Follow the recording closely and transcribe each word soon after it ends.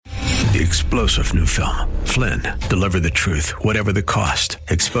The explosive new film, Flynn, deliver the truth, whatever the cost,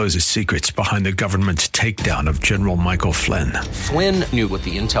 exposes secrets behind the government's takedown of General Michael Flynn. Flynn knew what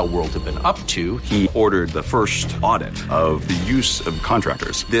the intel world had been up to. He ordered the first audit of the use of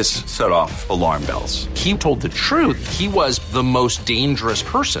contractors. This set off alarm bells. He told the truth. He was the most dangerous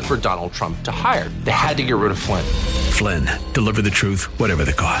person for Donald Trump to hire. They had to get rid of Flynn. Flynn, deliver the truth, whatever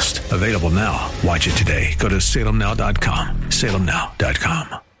the cost. Available now. Watch it today. Go to salemnow.com.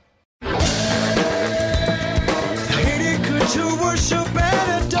 salemnow.com. To worship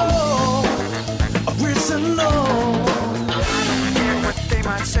and adore a risen Lord. What they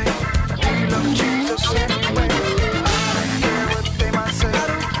might say, we love Jesus anyway. What they might say,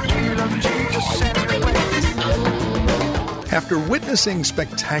 we love Jesus anyway. After witnessing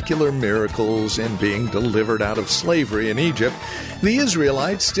spectacular miracles and being delivered out of slavery in Egypt, the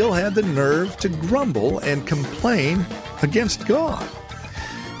Israelites still had the nerve to grumble and complain against God.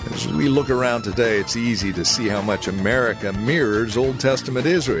 As we look around today, it's easy to see how much America mirrors Old Testament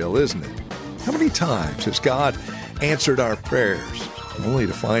Israel, isn't it? How many times has God answered our prayers, only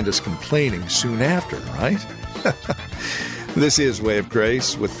to find us complaining soon after, right? This is Way of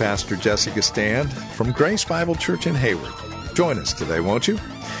Grace with Pastor Jessica Stand from Grace Bible Church in Hayward. Join us today, won't you?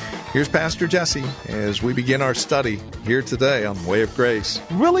 Here's Pastor Jesse as we begin our study here today on Way of Grace.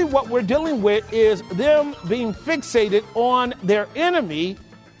 Really what we're dealing with is them being fixated on their enemy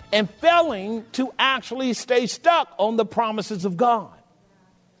and failing to actually stay stuck on the promises of God.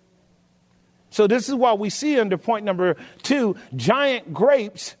 So this is why we see under point number 2, giant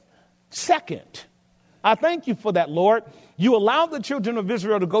grapes second. I thank you for that, Lord. You allowed the children of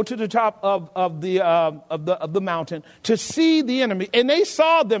Israel to go to the top of the mountain to see the enemy. And they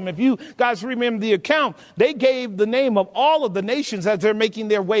saw them. If you guys remember the account, they gave the name of all of the nations as they're making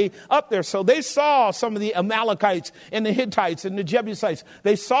their way up there. So they saw some of the Amalekites and the Hittites and the Jebusites.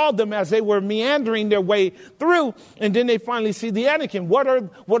 They saw them as they were meandering their way through. And then they finally see the Anakim. What are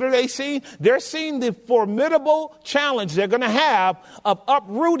they seeing? They're seeing the formidable challenge they're going to have of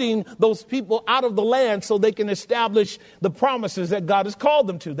uprooting those people out of the land so they can establish the promises that God has called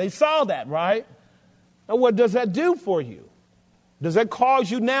them to. They saw that, right? Now, what does that do for you? Does that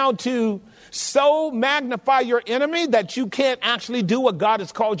cause you now to so magnify your enemy that you can't actually do what God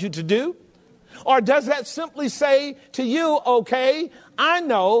has called you to do? Or does that simply say to you, okay, I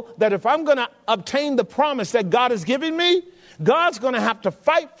know that if I'm going to obtain the promise that God has given me, God's going to have to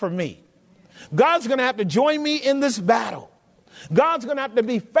fight for me. God's going to have to join me in this battle. God's going to have to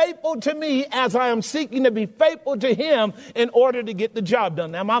be faithful to me as I am seeking to be faithful to him in order to get the job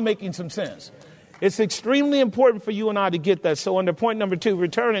done. Now, am I making some sense? It's extremely important for you and I to get that. So under point number 2,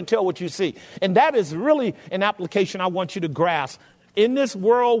 return and tell what you see. And that is really an application I want you to grasp. In this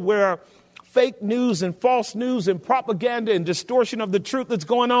world where fake news and false news and propaganda and distortion of the truth that's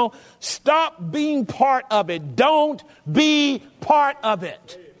going on, stop being part of it. Don't be part of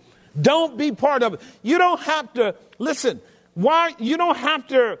it. Don't be part of it. You don't have to, listen, why? You don't have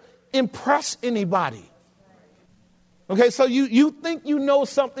to impress anybody. Okay, so you think you know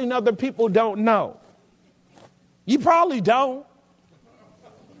something other people don't know. You probably don't.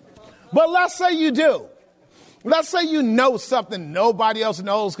 But let's say you do. Let's say you know something nobody else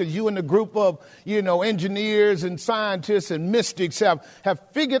knows because you and a group of, engineers and scientists and mystics have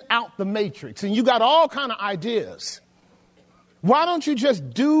figured out the matrix and you got all kind of ideas. Why don't you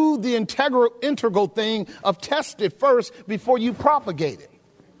just do the integral thing of test it first before you propagate it?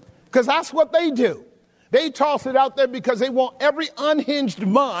 Because that's what they do. They toss it out there because they want every unhinged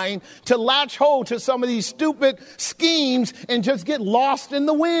mind to latch hold to some of these stupid schemes and just get lost in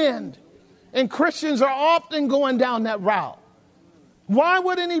the wind. And Christians are often going down that route. Why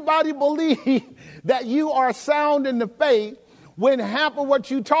would anybody believe that you are sound in the faith when half of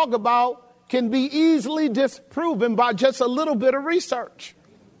what you talk about can be easily disproven by just a little bit of research?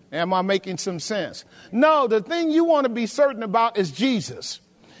 Am I making some sense? No, the thing you want to be certain about is Jesus.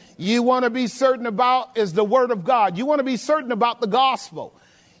 You want to be certain about is the Word of God. You want to be certain about the gospel.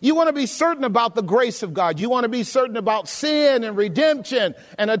 You want to be certain about the grace of God. You want to be certain about sin and redemption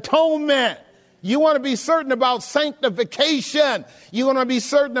and atonement. You want to be certain about sanctification. You want to be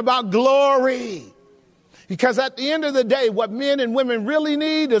certain about glory. Because at the end of the day, what men and women really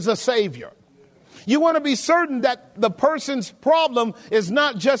need is a Savior. You want to be certain that the person's problem is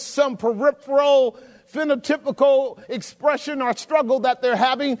not just some peripheral, phenotypical expression or struggle that they're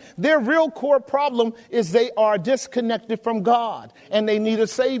having. Their real core problem is they are disconnected from God and they need a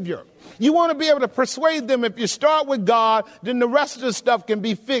Savior. You want to be able to persuade them if you start with God, then the rest of the stuff can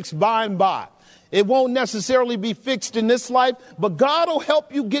be fixed by and by. It won't necessarily be fixed in this life, but God will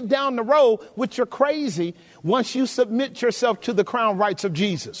help you get down the road, which you're crazy, once you submit yourself to the crown rights of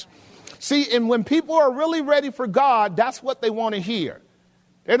Jesus. See, and when people are really ready for God, that's what they want to hear.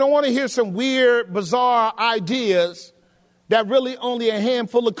 They don't want to hear some weird, bizarre ideas that really only a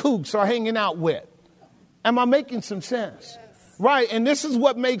handful of kooks are hanging out with. Am I making some sense? Right, and this is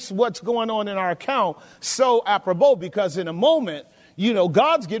what makes what's going on in our account so apropos, because in a moment,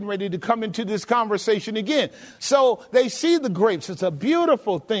 God's getting ready to come into this conversation again. So they see the grapes. It's a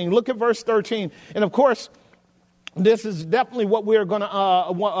beautiful thing. Look at verse 13. And of course, this is definitely what we're going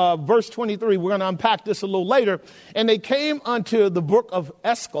to, verse 23, we're going to unpack this a little later. And they came unto the brook of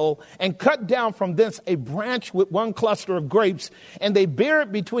Eshcol and cut down from thence a branch with one cluster of grapes. And they bare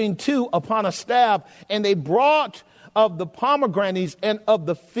it between two upon a staff. And they brought of the pomegranates and of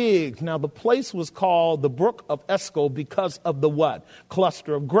the figs. Now, the place was called the brook of Eshcol because of the what?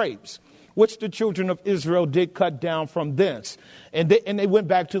 Cluster of grapes, which the children of Israel did cut down from thence. And they went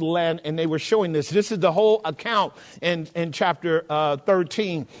back to the land and they were showing this. This is the whole account in chapter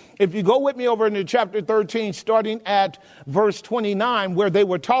 13. If you go with me over into chapter 13, starting at verse 29, where they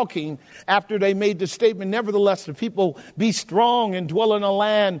were talking after they made the statement, nevertheless, the people be strong and dwell in a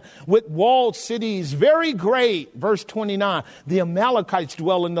land with walled cities, very great. Verse 29, the Amalekites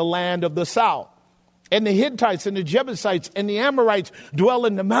dwell in the land of the south. And the Hittites and the Jebusites and the Amorites dwell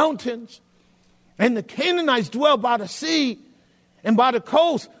in the mountains. And the Canaanites dwell by the sea and by the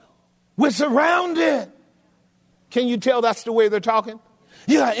coast. We're surrounded. Can you tell that's the way they're talking?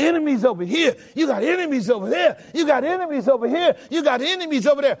 You got enemies over here. You got enemies over there. You got enemies over here. You got enemies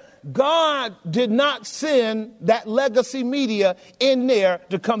over there. God did not send that legacy media in there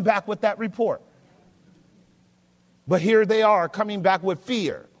to come back with that report. But here they are coming back with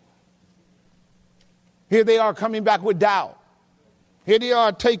fear. Here they are coming back with doubt. Here they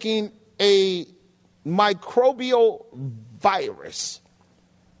are taking a microbial virus,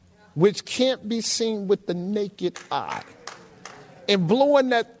 which can't be seen with the naked eye, and blowing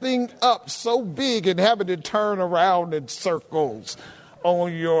that thing up so big and having it turn around in circles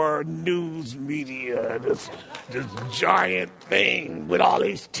on your news media, this giant thing with all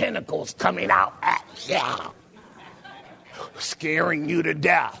these tentacles coming out at you, scaring you to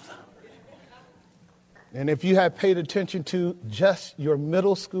death. And if you had paid attention to just your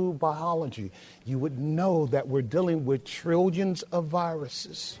middle school biology, you would know that we're dealing with trillions of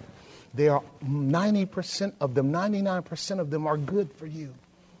viruses. There are 90% of them, 99% of them are good for you.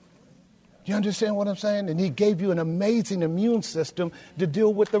 You understand what I'm saying? And he gave you an amazing immune system to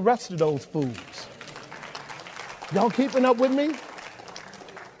deal with the rest of those foods. Y'all keeping up with me?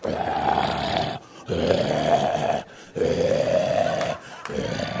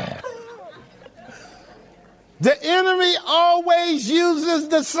 The enemy always uses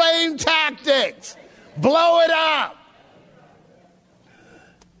the same tactics. Blow it up.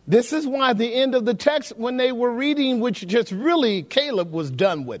 This is why the end of the text, when they were reading, which just really, Caleb was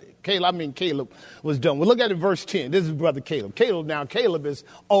done with it. Caleb was done. Well, look at it, verse 10. This is brother Caleb. Caleb is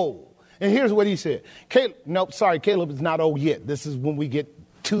old. And here's what he said. Caleb is not old yet. This is when we get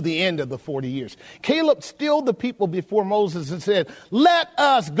to the end of the 40 years. Caleb stilled the people before Moses and said, let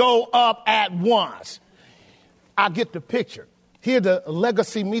us go up at once. I get the picture. Here, the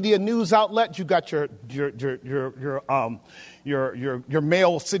legacy media news outlet. You got your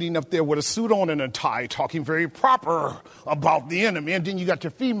male sitting up there with a suit on and a tie, talking very proper about the enemy. And then you got your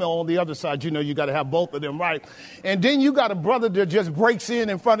female on the other side. You got to have both of them, right? And then you got a brother that just breaks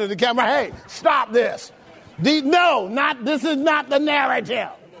in front of the camera. Hey, stop this! This is not the narrative.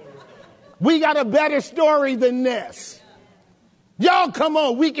 We got a better story than this. Y'all, come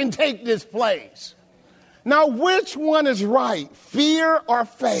on, we can take this place. Now, which one is right, fear or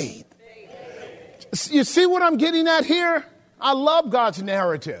faith? You see what I'm getting at here? I love God's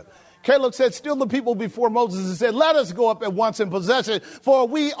narrative. Caleb said, still the people before Moses and said, let us go up at once and possess it, for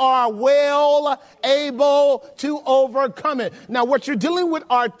we are well able to overcome it. Now, what you're dealing with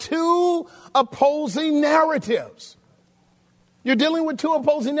are two opposing narratives. You're dealing with two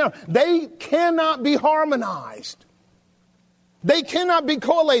opposing narratives. They cannot be harmonized. They cannot be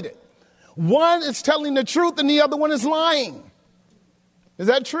correlated. One is telling the truth and the other one is lying. Is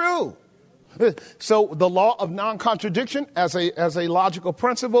that true? So the law of non-contradiction as a logical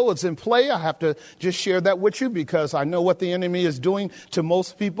principle is in play. I have to just share that with you because I know what the enemy is doing to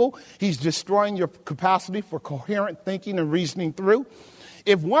most people. He's destroying your capacity for coherent thinking and reasoning through.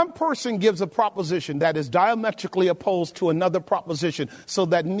 If one person gives a proposition that is diametrically opposed to another proposition so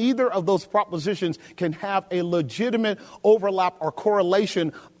that neither of those propositions can have a legitimate overlap or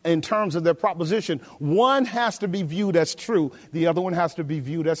correlation in terms of their proposition, one has to be viewed as true, the other one has to be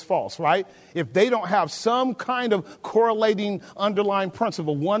viewed as false, right? If they don't have some kind of correlating underlying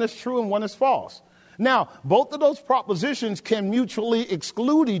principle, one is true and one is false. Now, both of those propositions can mutually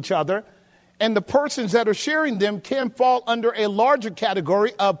exclude each other, and the persons that are sharing them can fall under a larger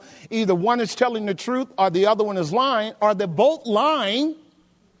category of either one is telling the truth or the other one is lying, or they're both lying,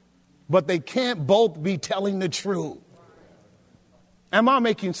 but they can't both be telling the truth. Am I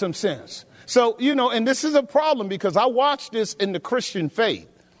making some sense? So, and this is a problem because I watched this in the Christian faith.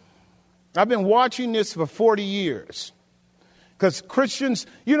 I've been watching this for 40 years. Because Christians,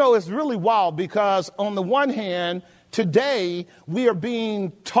 it's really wild because on the one hand, today we are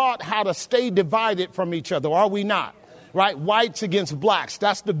being taught how to stay divided from each other, are we not? Right? Whites against blacks.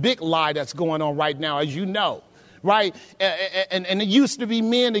 That's the big lie that's going on right now, as you know. Right? And it used to be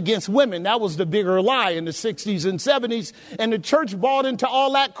men against women. That was the bigger lie in the 60s and 70s. And the church bought into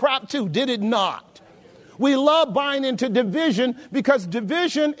all that crap too, did it not? We love buying into division because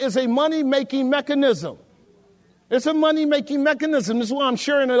division is a money-making mechanism. It's a money-making mechanism. This is why I'm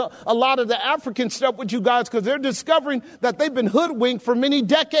sharing a lot of the African stuff with you guys, because they're discovering that they've been hoodwinked for many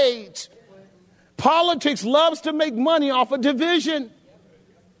decades. Politics loves to make money off of division.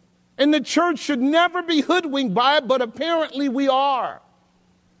 And the church should never be hoodwinked by it, but apparently we are.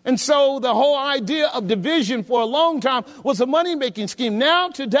 And so the whole idea of division for a long time was a money-making scheme. Now,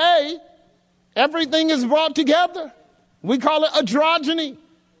 today, everything is brought together. We call it androgyny.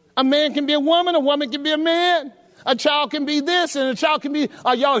 A man can be a woman can be a man. A child can be this and a child can be,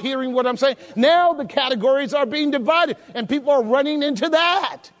 are y'all hearing what I'm saying? Now the categories are being divided and people are running into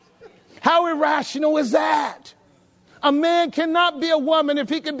that. How irrational is that? A man cannot be a woman. If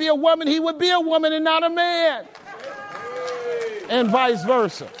he could be a woman, he would be a woman and not a man. And vice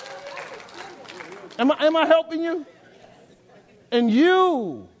versa. Am I helping you? And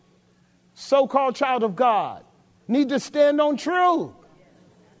you, so-called child of God, need to stand on truth.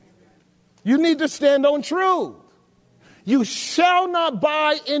 You need to stand on truth. You shall not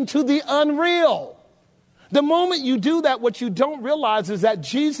buy into the unreal. The moment you do that, what you don't realize is that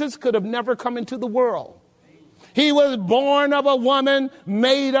Jesus could have never come into the world. He was born of a woman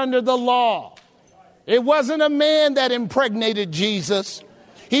made under the law. It wasn't a man that impregnated Jesus.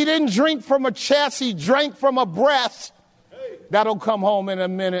 He didn't drink from a chest. He drank from a breast. That'll come home in a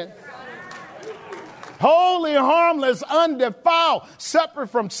minute. Holy, harmless, undefiled, separate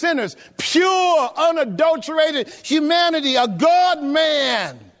from sinners, pure, unadulterated humanity, a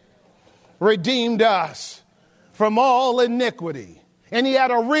God-man redeemed us from all iniquity. And he had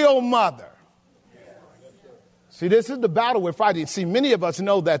a real mother. See, this is the battle we're fighting. See, many of us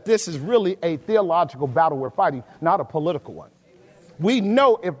know that this is really a theological battle we're fighting, not a political one. We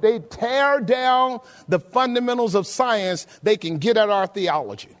know if they tear down the fundamentals of science, they can get at our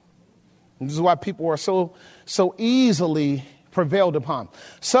theology. This is why people are so easily prevailed upon.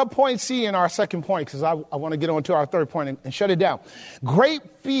 Subpoint C in our second point, because I want to get on to our third point and shut it down. Great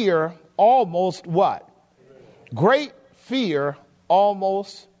fear almost what? Great fear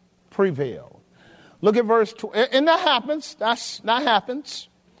almost prevailed. Look at verse 2. And that happens. That happens.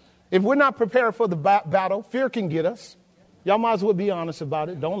 If we're not prepared for the battle, fear can get us. Y'all might as well be honest about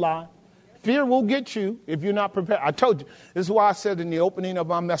it. Don't lie. Fear will get you if you're not prepared. I told you. This is why I said in the opening of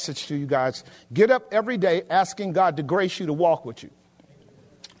my message to you guys, get up every day asking God to grace you to walk with you.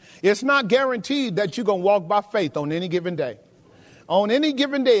 It's not guaranteed that you're going to walk by faith on any given day. On any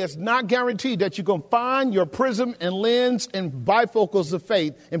given day, it's not guaranteed that you're going to find your prism and lens and bifocals of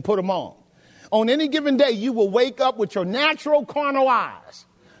faith and put them on. On any given day, you will wake up with your natural carnal eyes,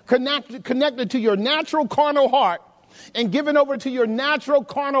 connected to your natural carnal heart, and given over to your natural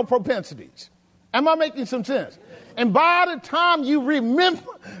carnal propensities. Am I making some sense? And by the time you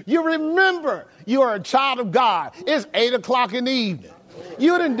remember you are a child of God. It's 8 o'clock in the evening.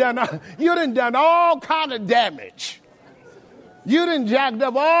 You done done all kind of damage. You done jacked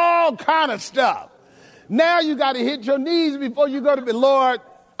up all kind of stuff. Now you got to hit your knees before you go to bed. Lord,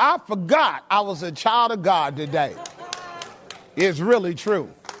 I forgot I was a child of God today. It's really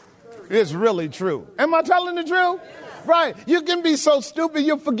true. It's really true. Am I telling the truth? Right. You can be so stupid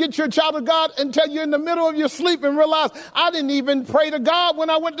you'll forget you're a child of God until you're in the middle of your sleep and realize I didn't even pray to God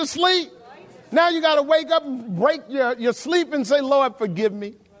when I went to sleep. Now you got to wake up and break your sleep and say, Lord, forgive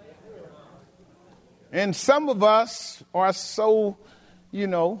me. And some of us are so,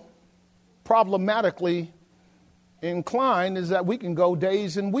 problematically inclined is that we can go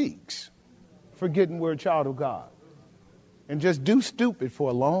days and weeks forgetting we're a child of God and just do stupid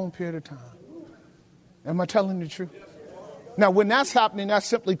for a long period of time. Am I telling the truth? Now, when that's happening, that's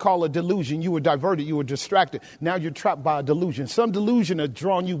simply called a delusion. You were diverted. You were distracted. Now you're trapped by a delusion. Some delusion has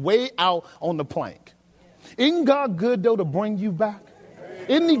drawn you way out on the plank. Isn't God good, though, to bring you back?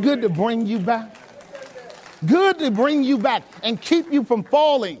 Isn't he good to bring you back? Good to bring you back and keep you from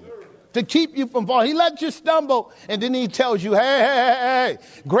falling. to keep you from falling. He lets you stumble, and then he tells you, hey.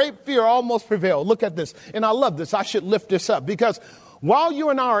 Great fear almost prevailed. Look at this. And I love this. I should lift this up because while you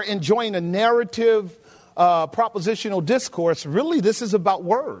and I are enjoying a narrative propositional discourse, really this is about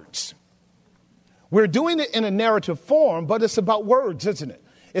words. We're doing it in a narrative form, but it's about words, isn't it?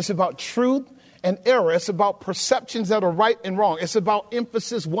 It's about truth and error. It's about perceptions that are right and wrong. It's about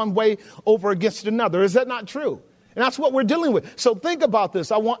emphasis one way over against another. Is that not true? And that's what we're dealing with. So think about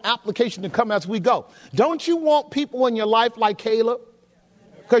this. I want application to come as we go. Don't you want people in your life like Caleb?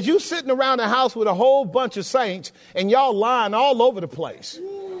 Because you sitting around the house with a whole bunch of saints and y'all lying all over the place.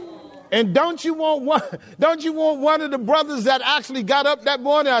 And don't you want one of the brothers that actually got up that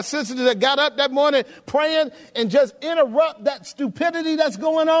morning, our sisters that got up that morning praying and just interrupt that stupidity that's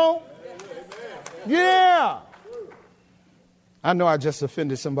going on? Yeah. I know I just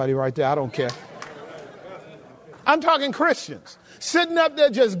offended somebody right there. I don't care. I'm talking Christians sitting up there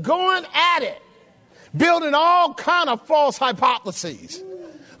just going at it, building all kind of false hypotheses.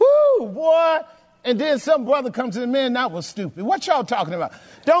 Woo, boy. And then some brother comes in, man, that was stupid. What y'all talking about?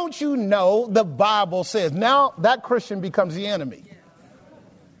 Don't you know the Bible says now that Christian becomes the enemy?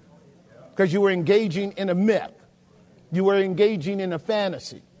 Because you were engaging in a myth. You were engaging in a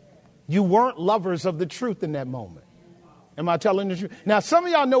fantasy. You weren't lovers of the truth in that moment. Am I telling the truth? Now, some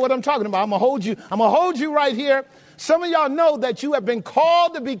of y'all know what I'm talking about. I'm going to hold you right here. Some of y'all know that you have been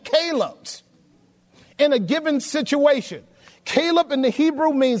called to be Caleb's in a given situation. Caleb in the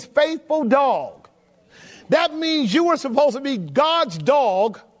Hebrew means faithful dog. That means you were supposed to be God's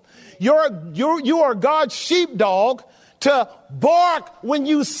dog. You are God's sheepdog to bark when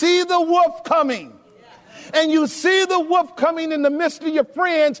you see the wolf coming. And you see the wolf coming in the midst of your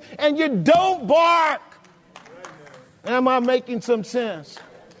friends and you don't bark. Am I making some sense?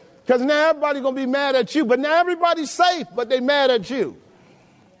 Because now everybody's going to be mad at you. But now everybody's safe, but they mad at you.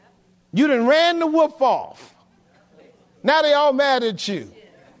 You done ran the wolf off. Now they all mad at you.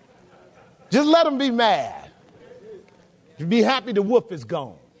 Just let them be mad. Be happy the wolf is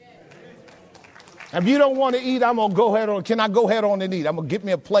gone. If you don't want to eat, I'm going to go ahead on. Can I go ahead on and eat? I'm going to get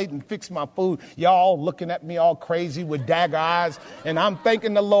me a plate and fix my food. Y'all looking at me all crazy with dagger eyes. And I'm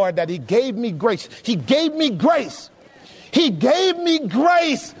thanking the Lord that he gave me grace. He gave me grace. He gave me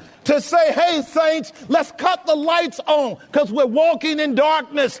grace to say, hey, saints, let's cut the lights on because we're walking in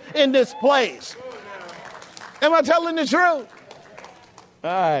darkness in this place. Am I telling the truth?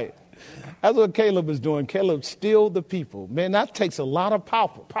 All right. That's what Caleb is doing. Caleb steal the people. Man, that takes a lot of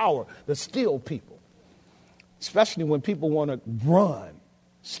power to steal people. Especially when people want to run.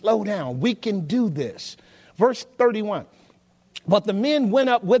 Slow down. We can do this. Verse 31. But the men that went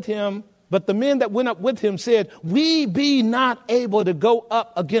up with him said, we be not able to go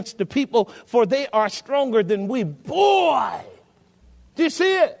up against the people, for they are stronger than we. Boy! Do you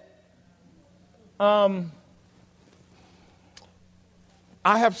see it?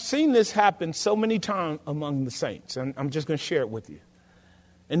 I have seen this happen so many times among the saints, and I'm just going to share it with you.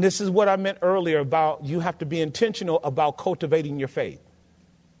 And this is what I meant earlier about you have to be intentional about cultivating your faith.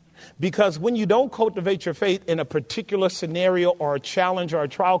 Because when you don't cultivate your faith in a particular scenario or a challenge or a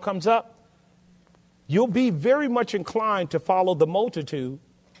trial comes up, you'll be very much inclined to follow the multitude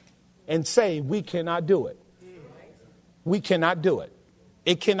and say, we cannot do it. We cannot do it.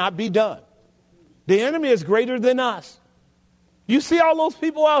 It cannot be done. The enemy is greater than us. You see all those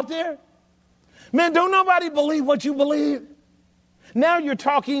people out there? Man, don't nobody believe what you believe. Now you're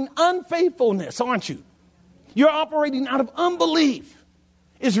talking unfaithfulness, aren't you? You're operating out of unbelief.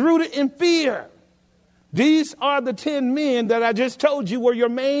 It's rooted in fear. These are the 10 men that I just told you were your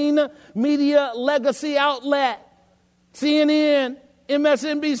main media legacy outlet. CNN,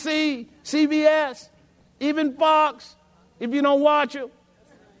 MSNBC, CBS, even Fox, if you don't watch them.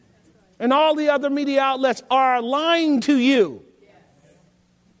 And all the other media outlets are lying to you.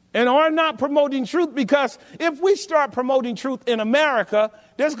 And are not promoting truth, because if we start promoting truth in America,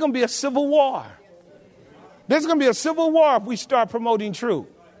 there's going to be a civil war. There's going to be a civil war if we start promoting truth.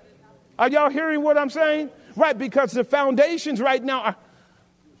 Are y'all hearing what I'm saying? Right, because the foundations right now are...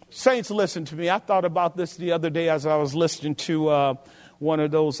 Saints, listen to me. I thought about this the other day as I was listening to one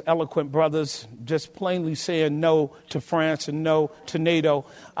of those eloquent brothers just plainly saying no to France and no to NATO.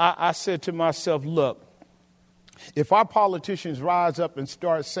 I said to myself, look, if our politicians rise up and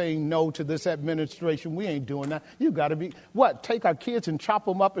start saying no to this administration, we ain't doing that. You got to be, what, take our kids and chop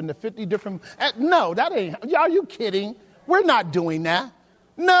them up into 50 different... No, that ain't... Are you kidding? We're not doing that.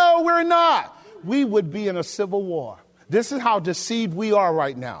 No, we're not. We would be in a civil war. This is how deceived we are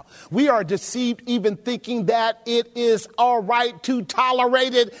right now. We are deceived even thinking that it is all right to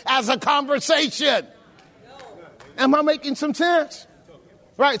tolerate it as a conversation. Am I making some sense?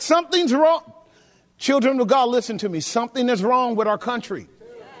 Right? Something's wrong. Children of God, listen to me. Something is wrong with our country.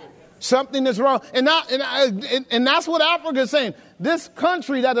 Something is wrong. And that's what Africa is saying. This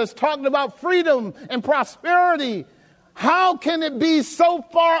country that is talking about freedom and prosperity, how can it be so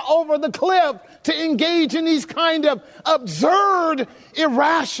far over the cliff to engage in these kind of absurd,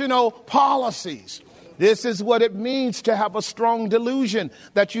 irrational policies? This is what it means to have a strong delusion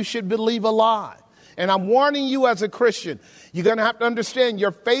that you should believe a lie. And I'm warning you as a Christian, you're going to have to understand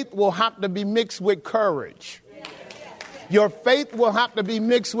your faith will have to be mixed with courage. Your faith will have to be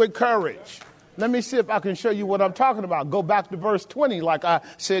mixed with courage. Let me see if I can show you what I'm talking about. Go back to verse 20, like I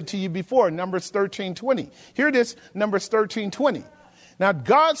said to you before, Numbers 13:20. Here it is, Numbers 13:20. Now,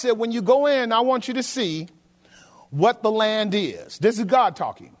 God said, when you go in, I want you to see what the land is. This is God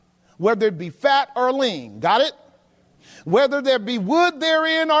talking. Whether it be fat or lean. Got it? Whether there be wood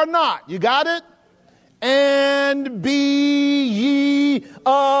therein or not. You got it? And be ye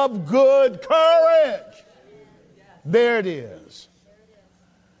of good courage. There it is.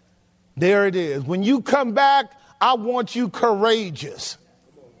 There it is. When you come back, I want you courageous.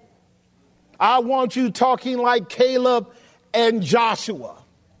 I want you talking like Caleb and Joshua.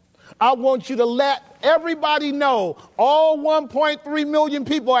 I want you to let everybody know, all 1.3 million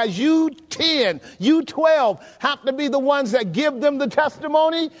people, as you 10, you 12, have to be the ones that give them the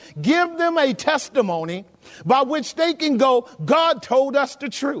testimony. Give them a testimony by which they can go, God told us the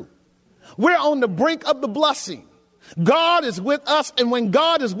truth. We're on the brink of the blessing. God is with us, and when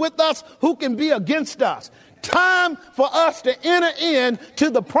God is with us, who can be against us? Time for us to enter in to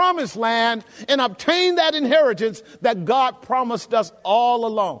the promised land and obtain that inheritance that God promised us all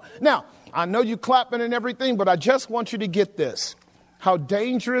along. Now, I know you clapping and everything, but I just want you to get this. How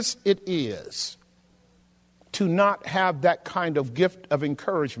dangerous it is to not have that kind of gift of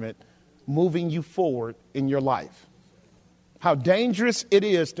encouragement moving you forward in your life. How dangerous it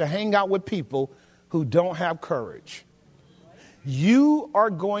is to hang out with people who don't have courage. You are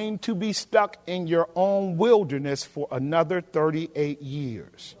going to be stuck in your own wilderness for another 38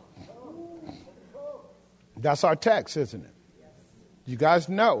 years. That's our text, isn't it? You guys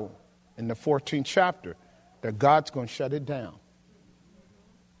know in the 14th chapter that God's going to shut it down.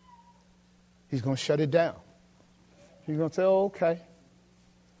 He's going to shut it down. He's going to say, oh, okay,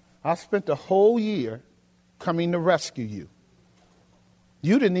 I spent the whole year coming to rescue you.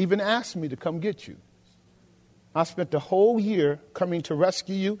 You didn't even ask me to come get you. I spent the whole year coming to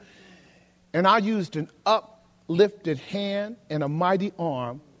rescue you, and I used an uplifted hand and a mighty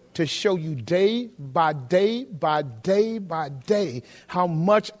arm to show you day by day by day by day how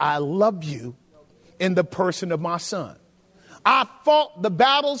much I love you in the person of my son. I fought the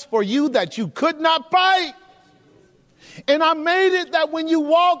battles for you that you could not fight. And I made it that when you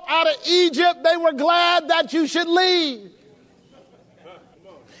walked out of Egypt, they were glad that you should leave.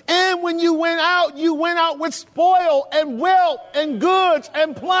 And when you went out with spoil and wealth and goods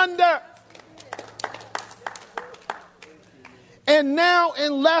and plunder. And now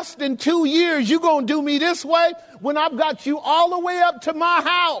in less than 2 years, you're going to do me this way when I've got you all the way up to my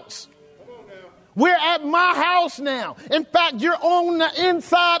house. We're at my house now. In fact, you're on the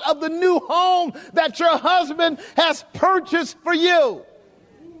inside of the new home that your husband has purchased for you.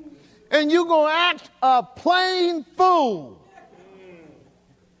 And you're going to act a plain fool.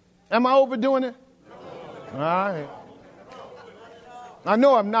 Am I overdoing it? All right. I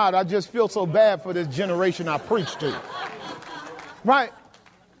know I'm not. I just feel so bad for this generation I preach to. Right.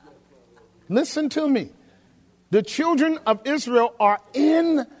 Listen to me. The children of Israel are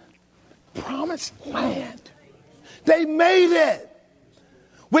in promised land. They made it.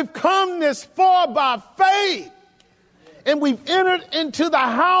 We've come this far by faith. And we've entered into the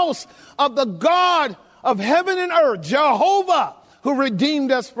house of the God of heaven and earth, Jehovah, who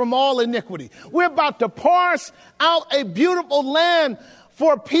redeemed us from all iniquity. We're about to parse out a beautiful land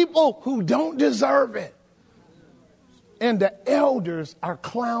for people who don't deserve it. And the elders are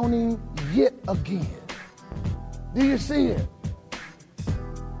clowning yet again. Do you see it?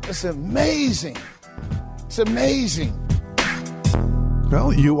 It's amazing. It's amazing.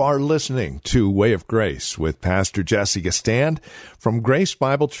 Well, you are listening to Way of Grace with Pastor Jesse Gastand from Grace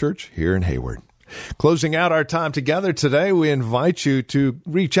Bible Church here in Hayward. Closing out our time together today, we invite you to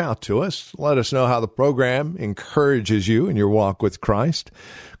reach out to us. Let us know how the program encourages you in your walk with Christ.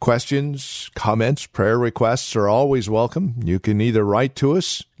 Questions, comments, prayer requests are always welcome. You can either write to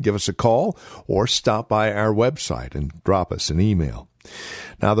us, give us a call, or stop by our website and drop us an email.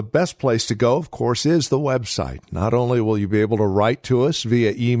 Now, the best place to go, of course, is the website. Not only will you be able to write to us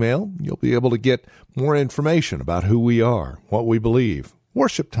via email, you'll be able to get more information about who we are, what we believe,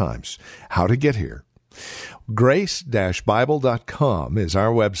 worship times, how to get here, Grace-Bible.com is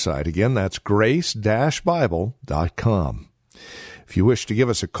our website. Again, that's grace-bible.com. If you wish to give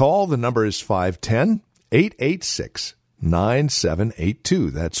us a call, the number is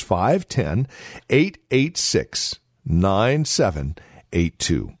 510-886-9782. That's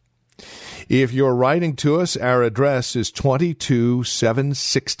 510-886-9782. If you're writing to us, our address is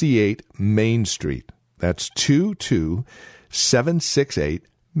 22768 Main Street. That's 22768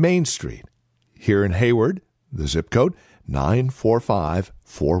 Main Street. Here in Hayward, the zip code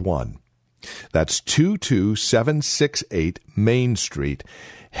 94541. That's 22768 Main Street,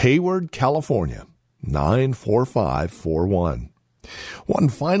 Hayward, California, 94541. One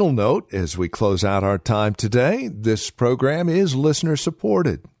final note as we close out our time today, this program is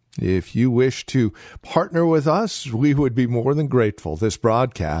listener-supported. If you wish to partner with us, we would be more than grateful. This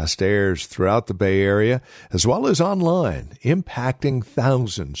broadcast airs throughout the Bay Area as well as online, impacting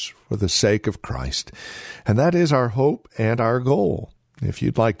thousands for the sake of Christ. And that is our hope and our goal. If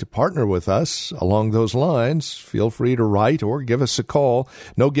you'd like to partner with us along those lines, feel free to write or give us a call.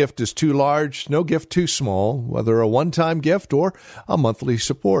 No gift is too large, no gift too small, whether a one-time gift or a monthly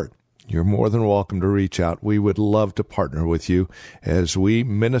support. You're more than welcome to reach out. We would love to partner with you as we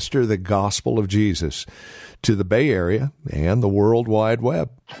minister the gospel of Jesus to the Bay Area and the World Wide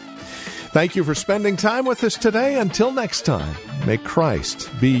Web. Thank you for spending time with us today. Until next time, may Christ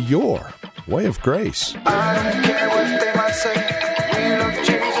be your way of grace. I don't care what they might say. We love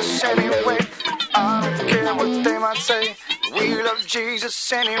Jesus anyway. I don't care what they might say. We love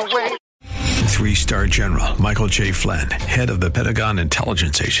Jesus anyway. 3-star General Michael J. Flynn, head of the Pentagon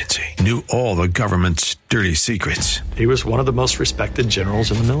Intelligence Agency, knew all the government's dirty secrets. He was one of the most respected generals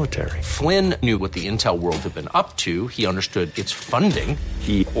in the military. Flynn knew what the intel world had been up to. He understood its funding.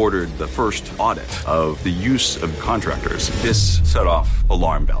 He ordered the first audit of the use of contractors. This set off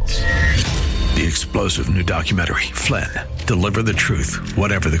alarm bells. The explosive new documentary, Flynn, Deliver the Truth,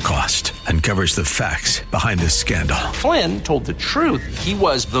 Whatever the Cost, uncovers the facts behind this scandal. Flynn told the truth. He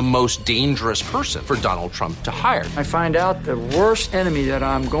was the most dangerous person for Donald Trump to hire. I find out the worst enemy that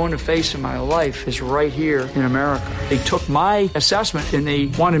I'm going to face in my life is right here in America. They took my assessment and they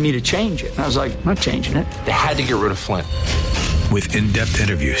wanted me to change it. And I was like, I'm not changing it. They had to get rid of Flynn. With in-depth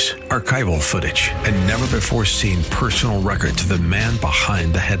interviews, archival footage, and never-before-seen personal records of the man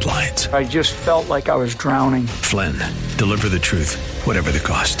behind the headlines. I just felt like I was drowning. Flynn, Deliver the Truth, Whatever the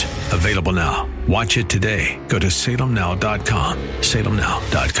Cost. Available now. Watch it today. Go to salemnow.com.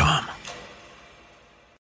 salemnow.com.